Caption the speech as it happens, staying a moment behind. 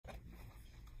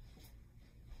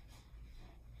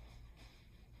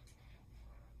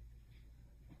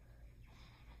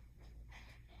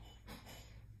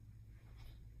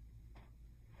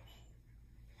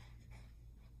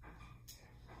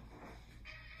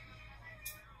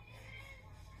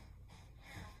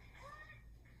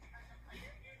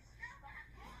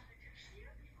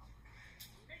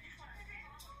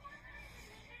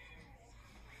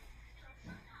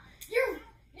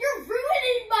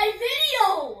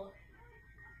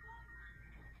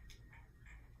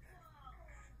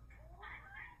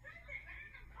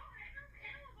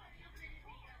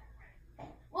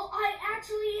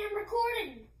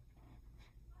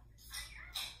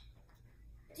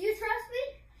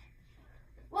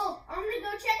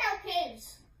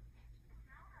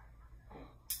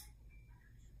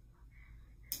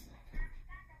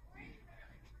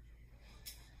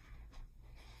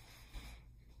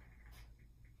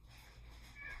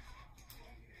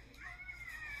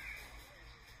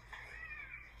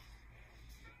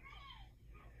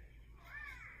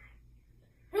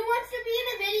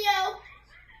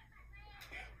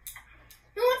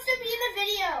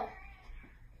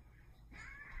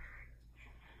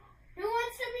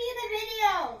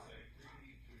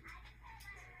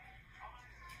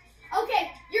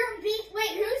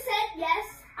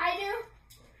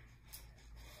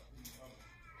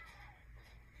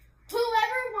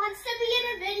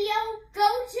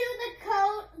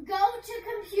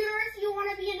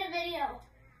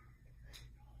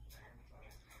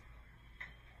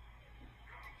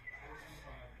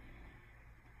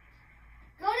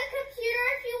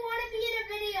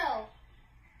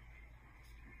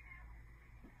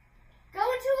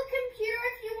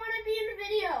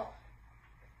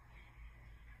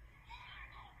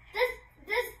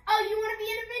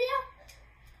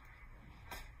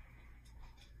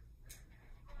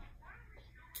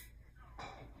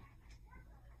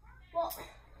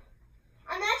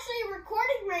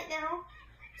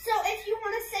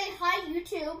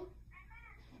YouTube.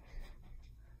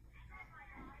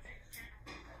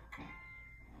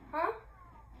 Huh?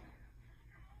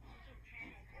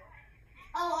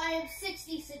 Oh, I have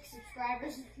 66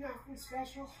 subscribers. It's nothing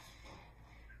special.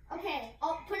 Okay,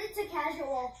 I'll put it to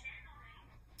casual.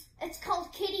 It's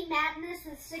called Kitty Madness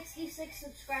with 66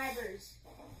 subscribers.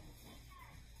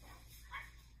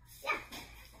 Yeah,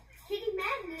 Kitty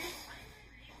Madness.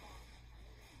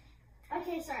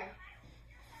 Okay, sorry.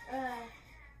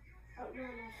 Oh, no,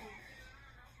 not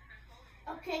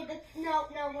that. Okay,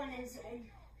 no one is.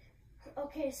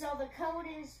 Okay, so the code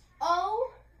is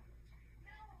O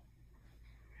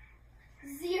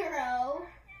 0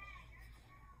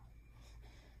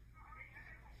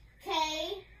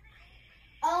 K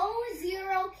O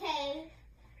 0 K.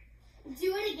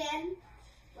 Do it again.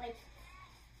 Like,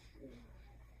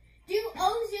 do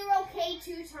O 0 K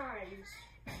 2 times.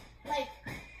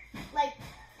 Like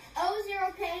O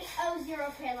 0 K O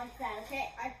 0 K like that.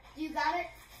 Okay, you got it.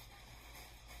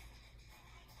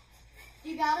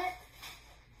 You got it.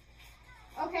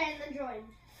 Okay, and then join.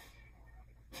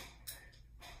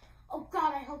 Oh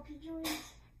God, I hope he joins.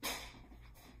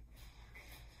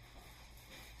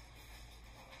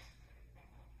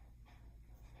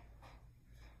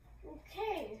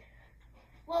 Okay.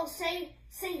 Well, say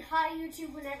hi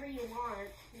YouTube whenever you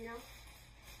want, you know?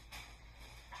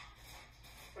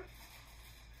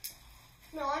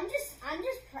 No, I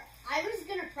was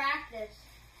gonna practice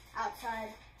outside.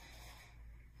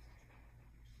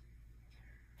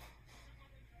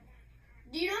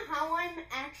 Do you know how I'm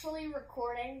actually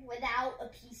recording without a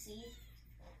PC?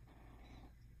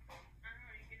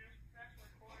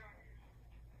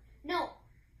 No,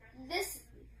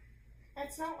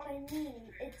 that's not what I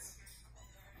mean.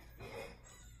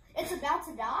 It's about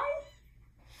to die?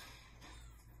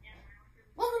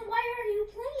 Well, then why are you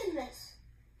playing this?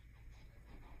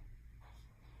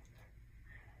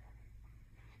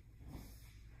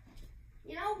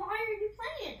 You know, why are you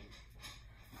playing?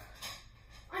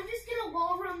 I'm just gonna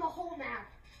wall run the whole map.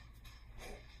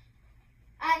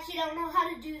 I actually don't know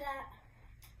how to do that.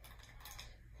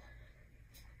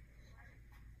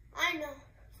 I know.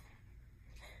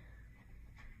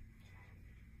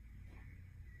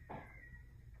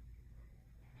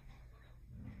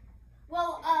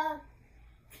 Well,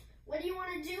 what do you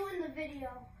want to do in the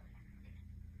video?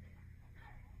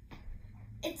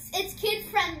 It's kid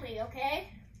friendly,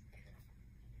 okay?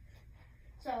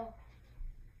 So,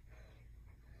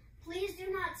 please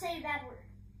do not say a bad word.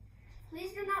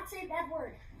 Please do not say a bad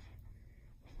word.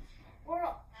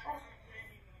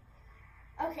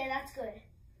 Okay, that's good.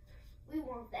 We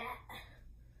want that.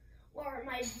 Or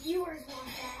my viewers want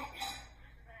that.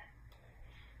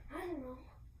 I don't know.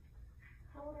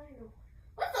 How would I know?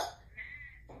 What the?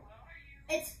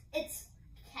 It's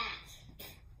cat.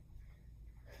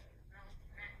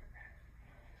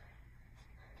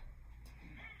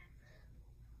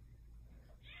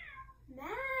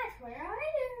 Matt, where are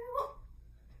you?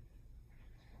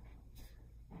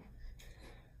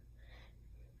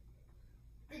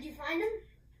 Did you find him?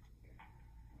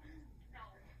 No.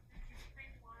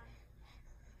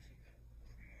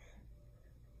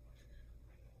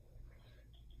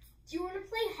 Do you want to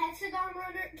play Hexagon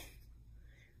Runner?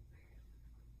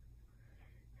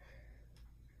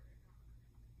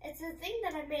 It's a thing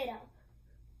that I made up.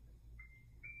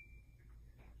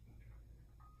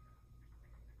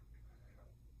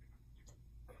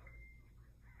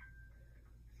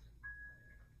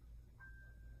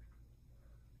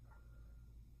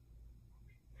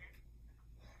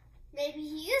 Maybe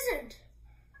he isn't.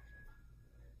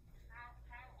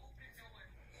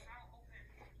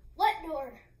 What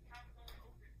door?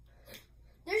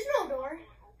 There's no door.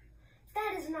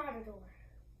 That is not a door.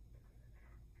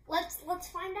 Let's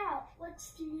find out.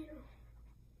 Let's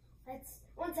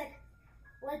one sec.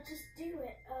 Let's just do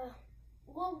it.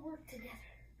 We'll work together.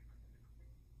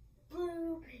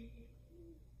 Blue, pink,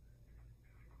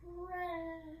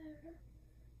 red,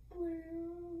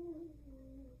 blue,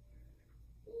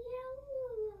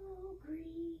 yellow,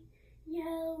 green,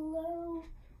 yellow,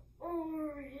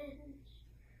 orange,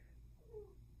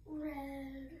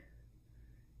 red,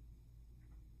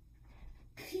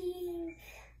 pink,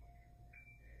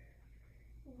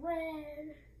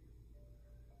 red,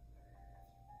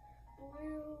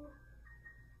 blue,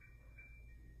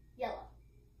 yellow.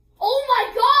 Oh my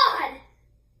God!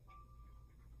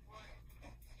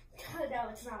 No,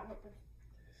 it's not open.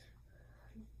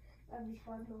 That'd be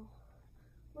fun though.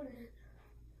 What is it?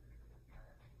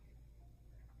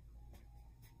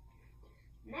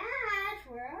 Matt,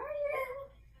 where are you?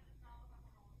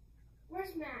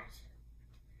 Where's Matt?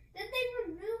 Did they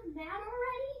remove Matt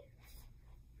already?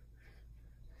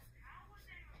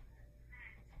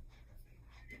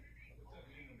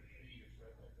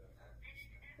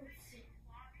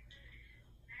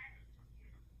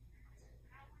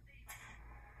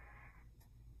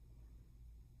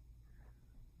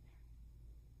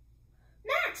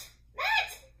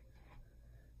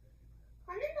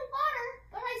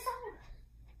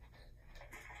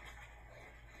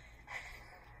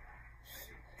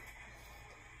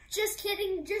 Just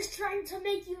kidding, just trying to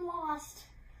make you lost.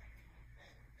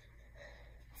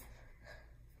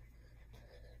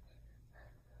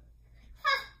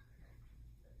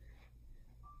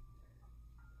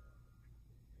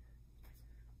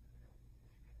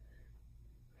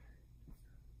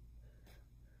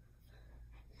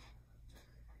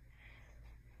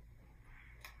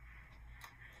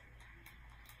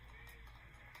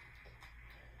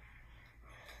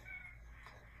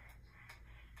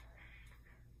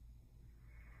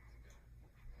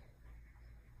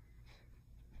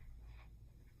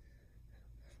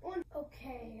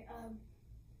 Okay,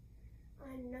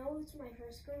 I know it's my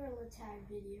first Gorrila tag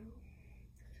video,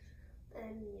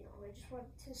 and, you know, I just want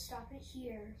to stop it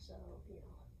here, so, you know.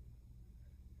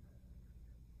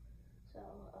 So,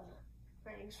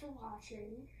 thanks for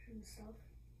watching and stuff.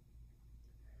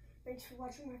 Thanks for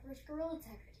watching my first Gorrila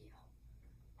tag video.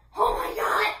 Oh my